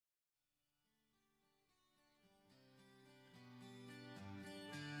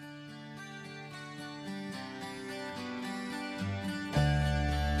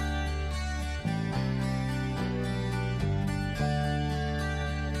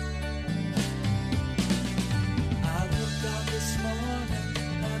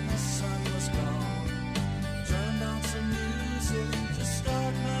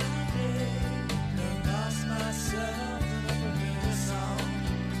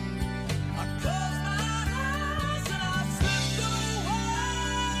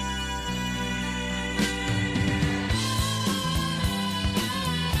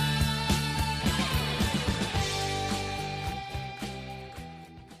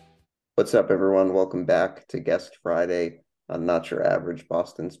What's up, everyone? Welcome back to Guest Friday on Not Your Average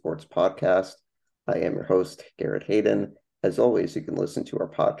Boston Sports Podcast. I am your host, Garrett Hayden. As always, you can listen to our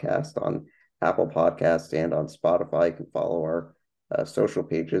podcast on Apple Podcasts and on Spotify. You can follow our social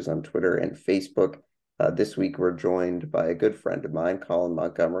pages on Twitter and Facebook. This week, we're joined by a good friend of mine, Colin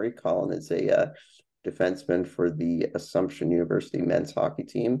Montgomery. Colin is a defenseman for the Assumption University men's hockey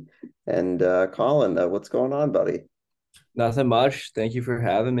team. And Colin, what's going on, buddy? Nothing much. Thank you for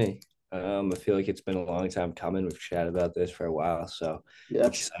having me. I feel like it's been a long time coming. We've chatted about this for a while, so Yeah,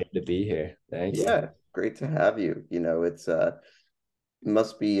 excited to be here. Thank you. yeah, great to have you. It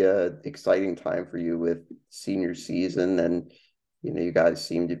must be a exciting time for you with senior season, and you guys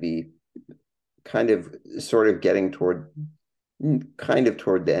seem to be kind of sort of getting toward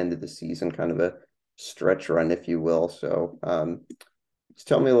the end of the season, kind of a stretch run, if you will. So just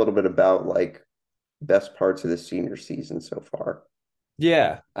tell me a little bit about like best parts of the senior season so far.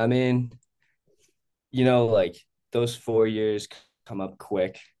 Yeah, I mean, like those 4 years come up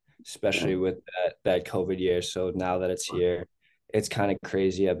quick, Yeah. especially with that COVID year. So now that it's here, it's kind of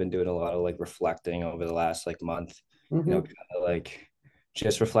crazy. I've been doing a lot of like reflecting over the last like month, Hmm. kind of like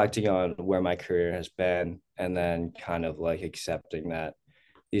just reflecting on where my career has been and then kind of like accepting that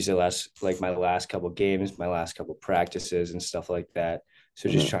these are my last couple games, my last couple practices and stuff like that. So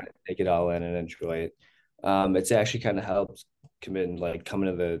just Hmm. trying to take it all in and enjoy it. It's actually kind of helped coming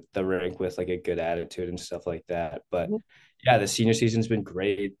to the rink with like a good attitude and stuff like that. But yeah, the senior season's been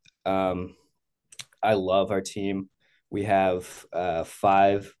great. Um, I love our team. We have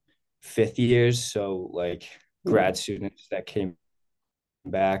five fifth years, so like Hmm. grad students that came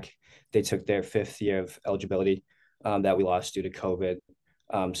back. They took their fifth year of eligibility that we lost due to COVID.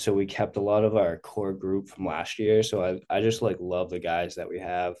 So we kept a lot of our core group from last year. So I just like love the guys that we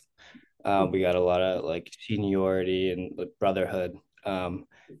have. We got a lot of like seniority and like, brotherhood.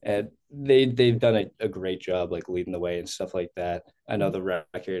 And they've done a great job like leading the way and stuff like that. I know the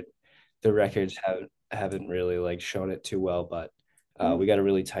records haven't really like shown it too well, but we got a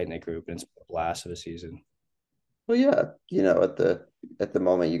really tight knit group and it's a blast of a season. Well, yeah, at the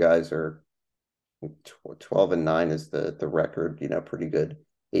moment, you guys are 12-9 is the record, pretty good,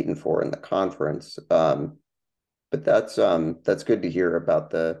 8-4 in the conference. But that's good to hear about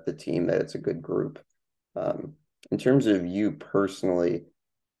the team, that it's a good group. Um, in terms of you personally,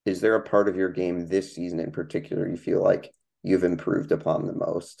 is there a part of your game this season in particular you feel like you've improved upon the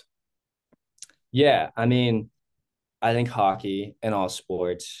most? Yeah, I mean, I think hockey and all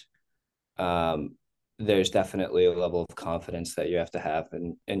sports, um, there's definitely a level of confidence that you have to have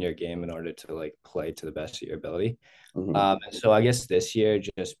in your game in order to like play to the best of your ability. Hmm. And so I guess this year,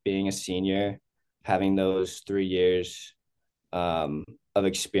 just being a senior, having those 3 years um, of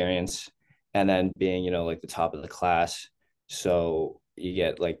experience, and then being, like the top of the class. So you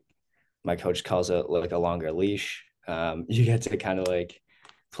get like my coach calls it like a longer leash. You get to kind of like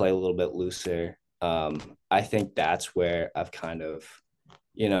play a little bit looser. I think that's where I've kind of,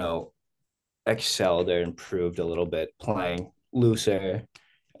 you know, excelled or improved a little bit, playing looser,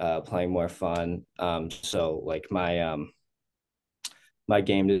 playing more fun. So like my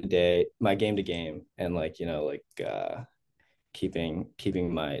game to game, and like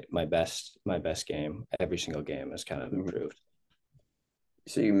keeping my best game every single game has kind of Hmm. improved.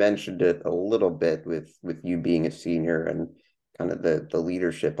 So you mentioned it a little bit with you being a senior and kind of the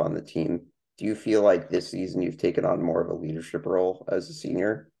leadership on the team. Do you feel like this season you've taken on more of a leadership role as a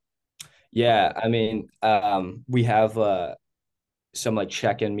senior? Yeah, I mean, we have some like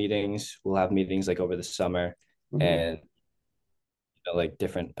check-in meetings. We'll have meetings like over the summer Hmm. and like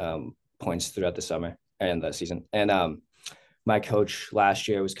different points throughout the summer and the season. And my coach last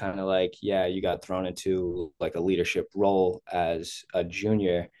year was kind of like, yeah, you got thrown into like a leadership role as a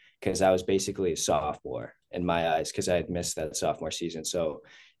junior because I was basically a sophomore in my eyes because I had missed that sophomore season. So,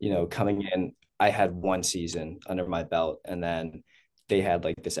 coming in, I had one season under my belt, and then they had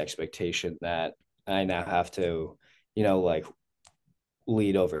like this expectation that I now have to, like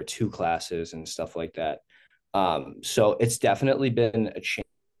lead over two classes and stuff like that. So it's definitely been a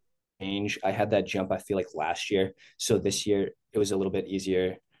change. I had that jump, I feel like last year. So this year it was a little bit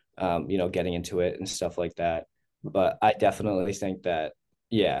easier, getting into it and stuff like that. But I definitely think that,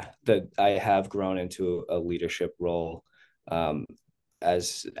 yeah, that I have grown into a leadership role um,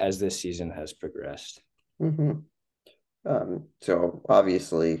 as this season has progressed. Hmm. So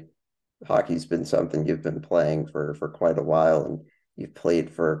obviously, hockey's been something you've been playing for quite a while, and you've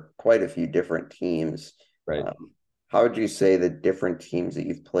played for quite a few different teams. Right. How would you say the different teams that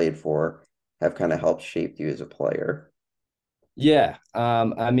you've played for have kind of helped shape you as a player? Yeah.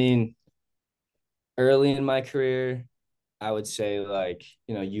 I mean, early in my career, I would say like,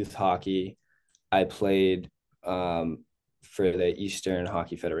 youth hockey. I played for the Eastern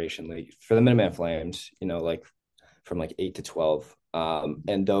Hockey Federation League for the Minuteman Flames, like from like 8 to 12.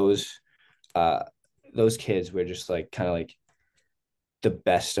 And uh those kids were just like kind of like the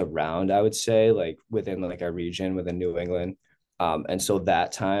best around, I would say, like within like our region, within New England. And so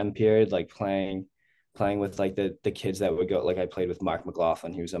that time period, like playing with like the kids that would go, like I played with Mark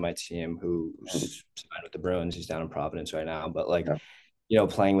McLaughlin, he was on my team, Mm, who's signed with the Bruins. He's down in Providence right now. But like, yeah.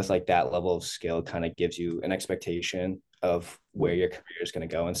 playing with like that level of skill kind of gives you an expectation of where your career is going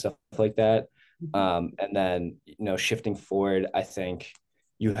to go and stuff like that. And then, shifting forward, I think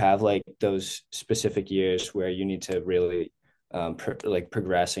you have like those specific years where you need to really like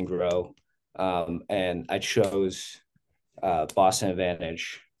progress and grow. And I chose Boston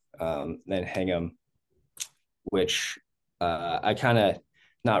Advantage, then Hingham, which I kind of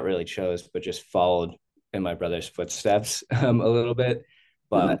not really chose, but just followed in my brother's footsteps a little bit.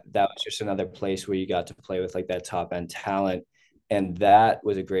 Mhm. But that was just another place where you got to play with like that top end talent. And that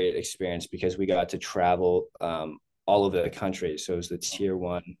was a great experience because we got to travel all over the country. So it was the tier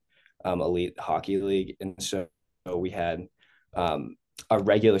one elite hockey league. And so we had a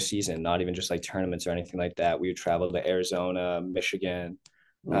regular season, not even just like tournaments or anything like that. We would travel to Arizona, Michigan,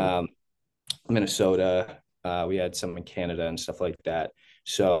 Mm, um, Minnesota. We had some in Canada and stuff like that.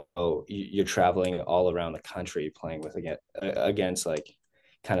 So you're traveling all around the country playing with against like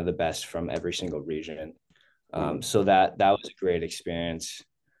kind of the best from every single region. mm. So that was a great experience.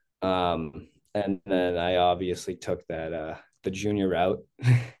 And then I obviously took that the junior route.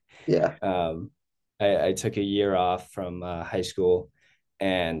 Yeah. um, I took a year off from high school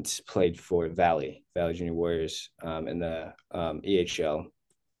and played for Valley Junior Warriors in the EHL.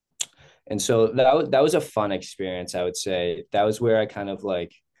 And so that was a fun experience, I would say. That was where I kind of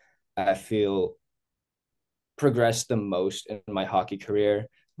like I feel progressed the most in my hockey career.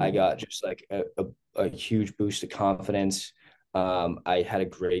 I Mhm. got just like a huge boost of confidence. I had a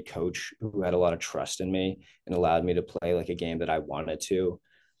great coach who had a lot of trust in me and allowed me to play like a game that I wanted to.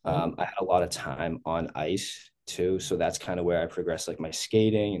 Mhm. I had a lot of time on ice too, so that's kind of where I progressed, like my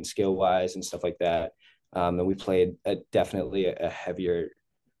skating and skill wise and stuff like that. And we played definitely a heavier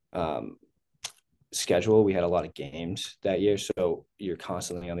um, schedule. We had a lot of games that year, so you're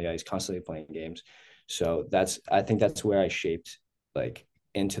constantly on the ice, constantly playing games. So I think that's where I shaped like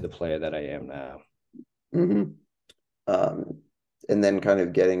into the player that I am now. Mhm. Um, and then kind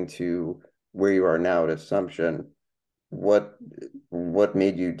of getting to where you are now at Assumption, what what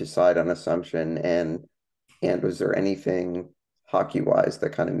made you decide on Assumption, and was there anything hockey wise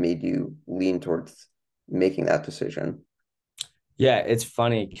that kind of made you lean towards making that decision? Yeah, it's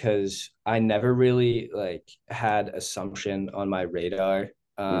funny because I never really like had Assumption on my radar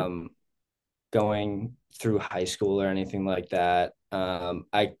Mm, going through high school or anything like that.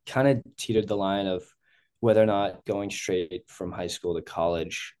 I kind of teetered the line of whether or not going straight from high school to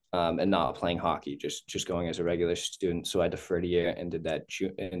college and not playing hockey, just going as a regular student. So I deferred a year and did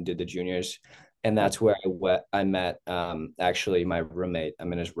the juniors, and that's where I met actually my roommate.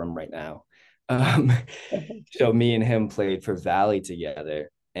 I'm in his room right now. Um, so me and him played for Valley together,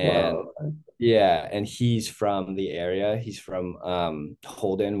 and well, yeah, and he's from the area. He's from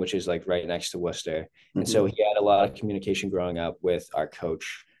Holden, which is like right next to Worcester. And so mhm, he had a lot of communication growing up with our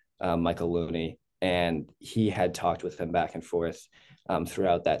coach, Michael Looney, and he had talked with him back and forth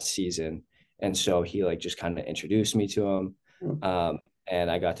throughout that season. And so he like just kind of introduced me to him. mm, Um, and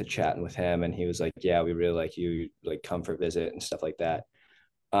I got to chatting with him, and he was like, "Yeah, we really like you. Like, come for a visit and stuff like that."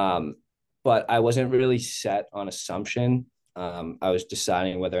 Um, but I wasn't really set on Assumption. I was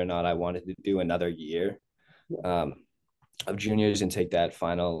deciding whether or not I wanted to do another year yeah, um, of juniors and take that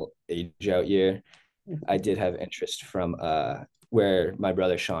final age out year. I mhm, did have interest from where my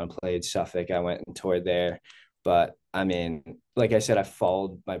brother Sean played Suffolk. I went and toured there. But I mean, like I said, I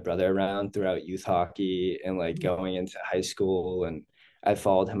followed my brother around throughout youth hockey and like going into high school, and I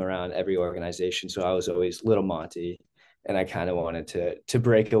followed him around every organization. So I was always little Monty, and I kind of wanted to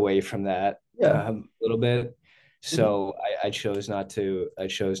break away from that yeah, a little bit. mhm, So I chose not to. I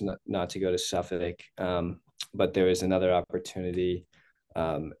chose not to go to Suffolk, but there was another opportunity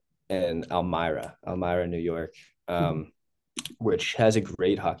um, in Elmira, New York, mhm, which has a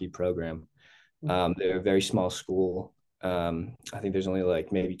great hockey program. They're a very small school. I think there's only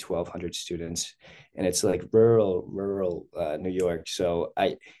like maybe 1,200 students, and it's like rural New York. So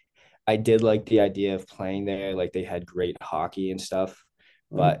I did like the idea of playing there. Like they had great hockey and stuff,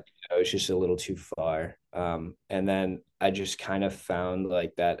 mhm, but it was just a little too far. And then I just kind of found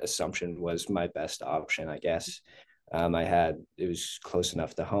like that Assumption was my best option, I guess. It was close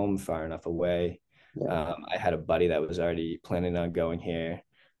enough to home, far enough away. Yeah. I had a buddy that was already planning on going here.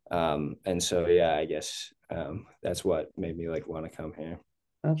 And so, yeah, I guess that's what made me like want to come here.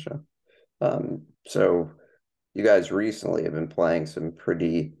 Gotcha. So you guys recently have been playing some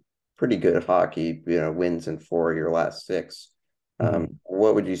pretty good hockey, wins in four of your last six. Mhm.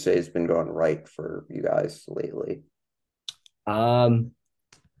 What would you say has been going right for you guys lately? Um,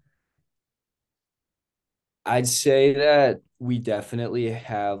 I'd say that we definitely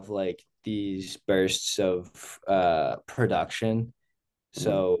have like these bursts of production. Mhm.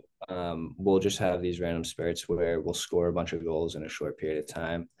 So we'll just have these random spurts where we'll score a bunch of goals in a short period of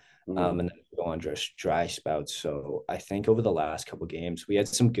time. Mhm. And then go on just dry spouts. So I think over the last couple games, we had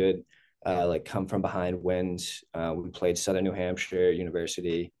some good like come from behind wins. We played Southern New Hampshire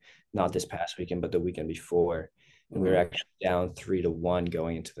University, not this past weekend, but the weekend before. And we were Mhm. actually down 3-1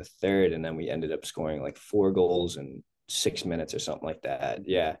 going into the third. And then we ended up scoring like 4 goals in 6 minutes or something like that.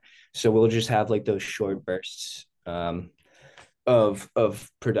 Yeah. So we'll just have like those short bursts.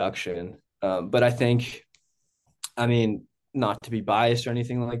 Of production. But I think, I mean, not to be biased or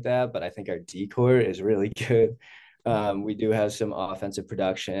anything like that, but I think our decor is really good. We do have some offensive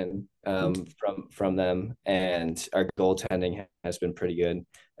production from them, and our goaltending has been pretty good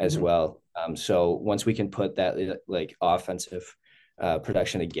as Mhm. well. So once we can put that like offensive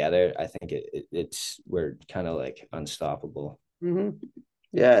production together, I think it's we're kind of like unstoppable. Mhm.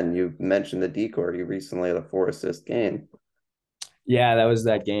 Yeah, and you mentioned the decor. You recently had a four-assist game. Yeah, that was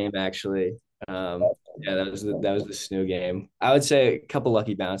that game actually. Yeah, that was the snoo game. I would say a couple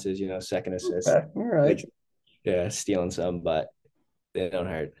lucky bounces, second assist, Okay, all right. like yeah, stealing some, but they don't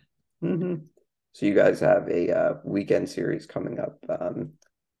hurt. hmm So you guys have a weekend series coming up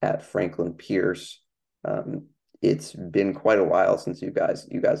at Franklin Pierce. Um, it's been quite a while since you guys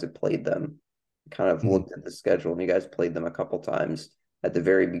have played them. Kind of Mhm. looked at the schedule, and you guys played them a couple times at the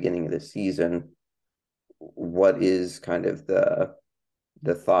very beginning of the season. What is kind of the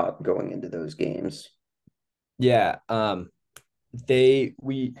thought going into those games? Yeah, they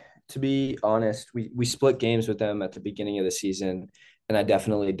we to be honest, we split games with them at the beginning of the season, and I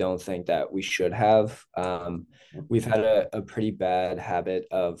definitely don't think that we should have. We've had a pretty bad habit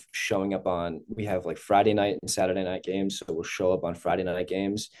of showing up on. We have like Friday night and Saturday night games, so we'll show up on Friday night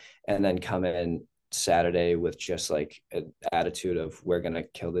games and then come in Saturday with just like an attitude of we're gonna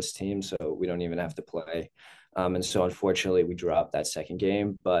kill this team, so we don't even have to play. And so unfortunately, we dropped that second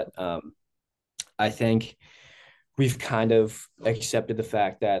game, but I think we've kind of accepted the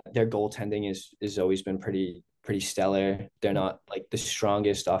fact that their goaltending is always been pretty stellar. They're not like the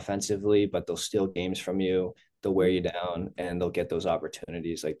strongest offensively, but they'll steal games from you. They'll wear you down, and they'll get those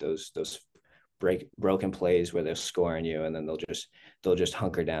opportunities like those broken plays where they're scoring you, and then they'll just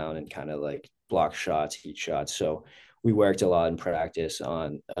hunker down and kind of like block shots, heat shots. So we worked a lot in practice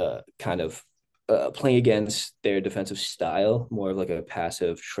on kind of playing against their defensive style, more of like a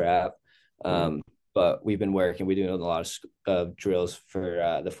passive trap. Mhm. Um, but we've been working. We're doing a lot of drills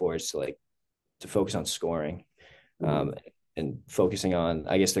for the forwards to like to focus on scoring, Mhm. um, and focusing on.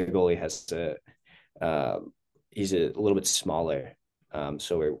 I guess the goalie has to. Um, he's a little bit smaller,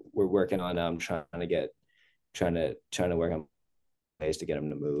 so we're working on trying to work on ways to get him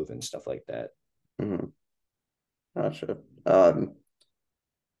to move and stuff like that. Mhm. Gotcha.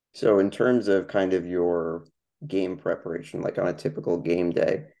 So in terms of kind of your game preparation, like on a typical game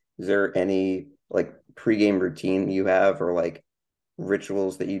day, is there any like pregame routine you have or like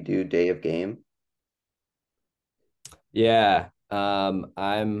rituals that you do day of game? Yeah,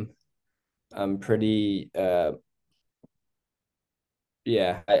 I'm pretty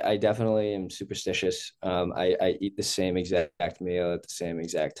yeah, I definitely am superstitious. I eat the same exact meal at the same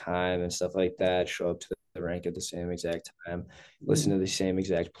exact time and stuff like that. Show up to the rink at the same exact time. Listen Mhm. to the same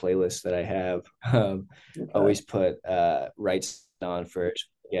exact playlist that I have. Okay. Always put rights on first,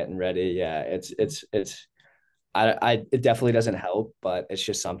 getting ready. Yeah, it's it definitely doesn't help, but it's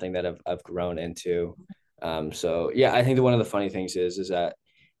just something that I've grown into. So yeah, I think that one of the funny things is that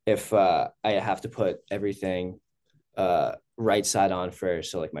if I have to put everything right side on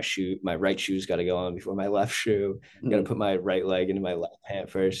first. So like my right shoe's got to go on before my left shoe. Got to Mhm. put my right leg into my left pant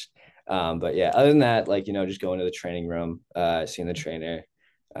first. But yeah, other than that, like just going to the training room, seeing the trainer,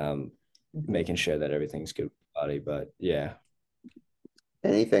 um, Mhm. making sure that everything's good with the body. But yeah,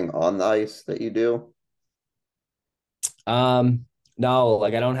 Anything on the ice that you do? no,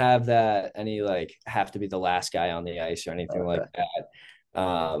 like I don't have that any like have to be the last guy on the ice or anything like Okay.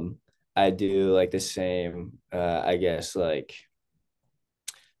 that. I do like the same. I guess like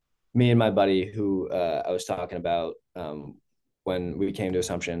me and my buddy who I was talking about when we came to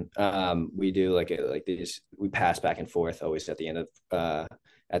Assumption, we do like these we pass back and forth always at the end of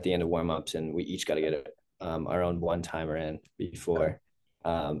at the end of warm-ups, and we each got to get our own one-timer in before.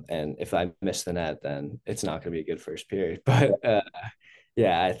 And if I miss the net, then it's not going to be a good first period. But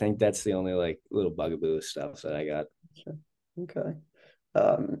yeah, I think that's the only like little bugaboo stuff that I got. Sure. Okay.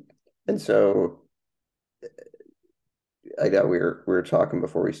 Um, and so I know we were talking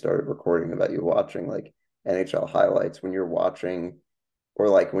before we started recording about you watching like NHL highlights when you're watching or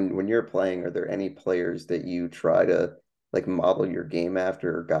like when you're playing, are there any players that you try to like model your game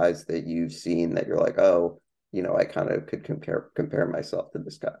after or guys that you've seen that you're like, oh, I kind of could compare myself to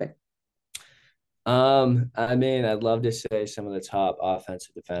this guy? I mean, I'd love to say some of the top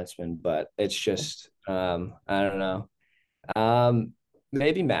offensive defensemen, but it's just I don't know. Um,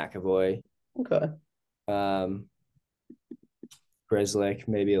 maybe McAvoy, Okay. um, Grizzlick,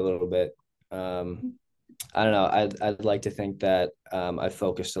 maybe a little bit. Um, I don't know. I'd like to think that I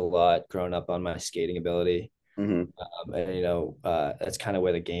focused a lot growing up on my skating ability. Hmm. And that's kind of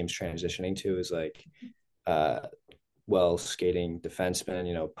where the game's transitioning to is like uh well skating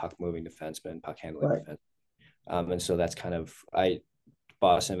defenseman, puck moving defenseman, puck handling Right. defense. And so that's kind of I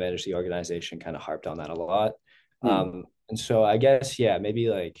Boston Advantage, the organization, kind of harped on that a lot. Hmm. And so I guess, yeah, maybe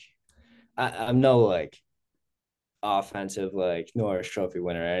like I'm no like offensive like Norris Trophy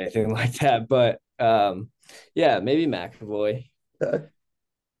winner or anything like that, but yeah, maybe McAvoy.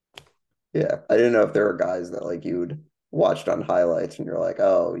 Yeah. I didn't know if there were guys that like you'd watched on highlights and you're like,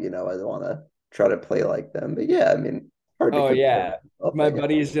 oh, I want to try to play like them. But yeah, I mean, hard to Oh compare yeah. myself, I My guess.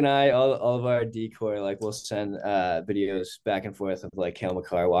 buddies and I, all of our decor, like we'll send videos back and forth of like Kale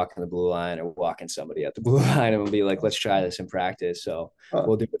McCarr walking the blue line or walking somebody at the blue line, and we'll be like, let's try this in practice. So Huh,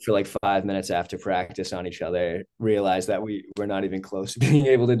 we'll do it for like 5 minutes after practice on each other, realize that we're not even close to being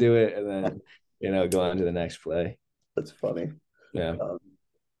able to do it, and then go on to the next play. that's funny. Yeah. Um,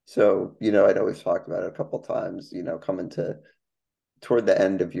 so, I know we've talked about it a couple times, coming to toward the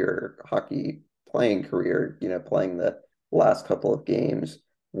end of your hockey playing career, playing the last couple of games,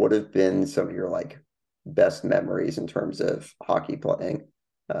 what have been some of your like best memories in terms of hockey playing?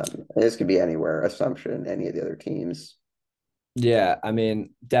 And this could be anywhere, Assumption, any of the other teams. Yeah, I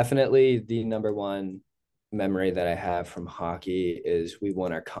mean, definitely the number one memory that I have from hockey is we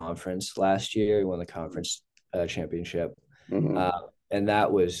won our conference last year. We won the conference championship, Hmm. and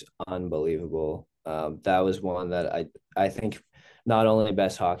that was unbelievable. That was one that I think not only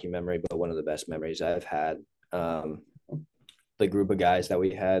best hockey memory, but one of the best memories I've had. Um, the group of guys that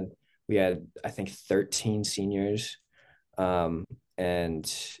we had I think 13 seniors, um, and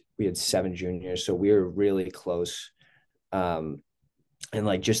we had 7 juniors, so we were really close. Um, and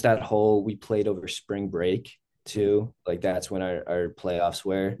like just that whole we played over spring break too, like that's when our playoffs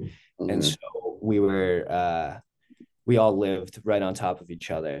were, and Hmm. so we all lived right on top of each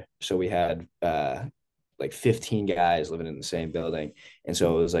other, so we had like 15 guys living in the same building, and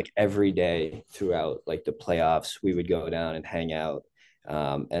so it was like every day throughout like the playoffs we would go down and hang out,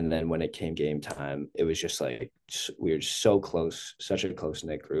 and then when it came game time it was just like we were so close, such a close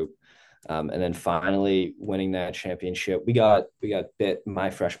knit group. And then finally winning that championship, we got bit my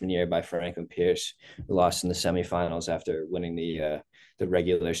freshman year by Franklin Pierce. We lost in the semifinals after winning the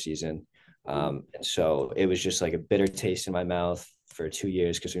regular season, and so it was just like a bitter taste in my mouth for 2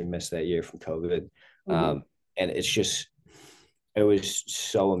 years because we missed that year from COVID. Hmm. And it was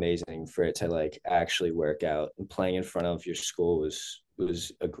so amazing for it to like actually work out, and playing in front of your school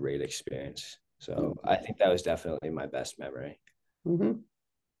was a great experience. So I think that was definitely my best memory. Hmm.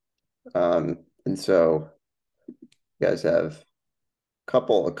 And so you guys have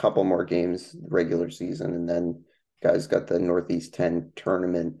a couple more games regular season, and then you guys got the Northeast 10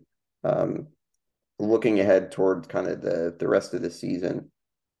 tournament. Um, Looking ahead toward kind of the rest of the season,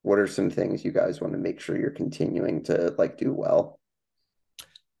 what are some things you guys want to make sure you're continuing to like do well?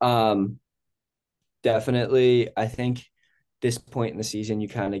 Um, Definitely, I think this point in the season you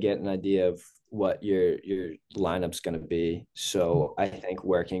kind of get an idea of what your lineup's going to be. So I think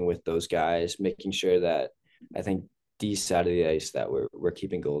working with those guys, making sure that I think D side of the ice that we're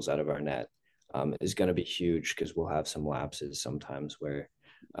keeping goals out of our net, is going to be huge because we'll have some lapses sometimes where,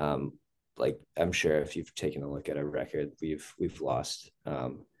 um, like I'm sure if you've taken a look at our record, we've lost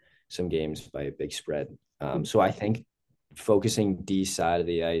some games by a big spread. So I think focusing D side of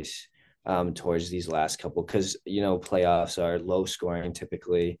the ice towards these last couple, because playoffs are low scoring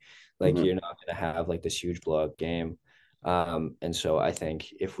typically, like Mhm. you're not going to have like this huge blowout game, and so I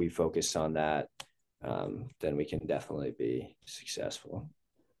think if we focus on that, then we can definitely be successful.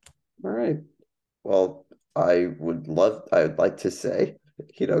 All right. Well, I would like to say,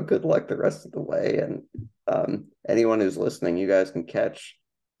 good luck the rest of the way. And anyone who's listening, you guys can catch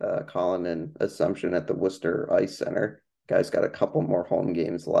Colin and Assumption at the Worcester Ice Center. Guys got a couple more home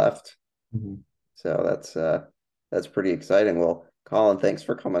games left. Mhm. So that's pretty exciting. Well, Colin, thanks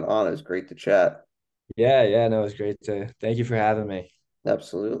for coming on. It was great to chat. Yeah, yeah, no, it was great to thank you for having me.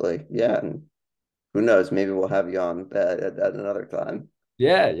 Absolutely. Yeah. And who knows, maybe we'll have you on at another time.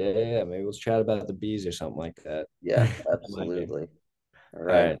 Yeah, yeah, yeah, yeah. Maybe we'll chat about the bees or something like that. Yeah, I like it. absolutely. All All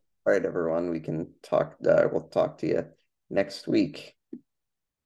right. right. All right, everyone. We'll talk to you next week.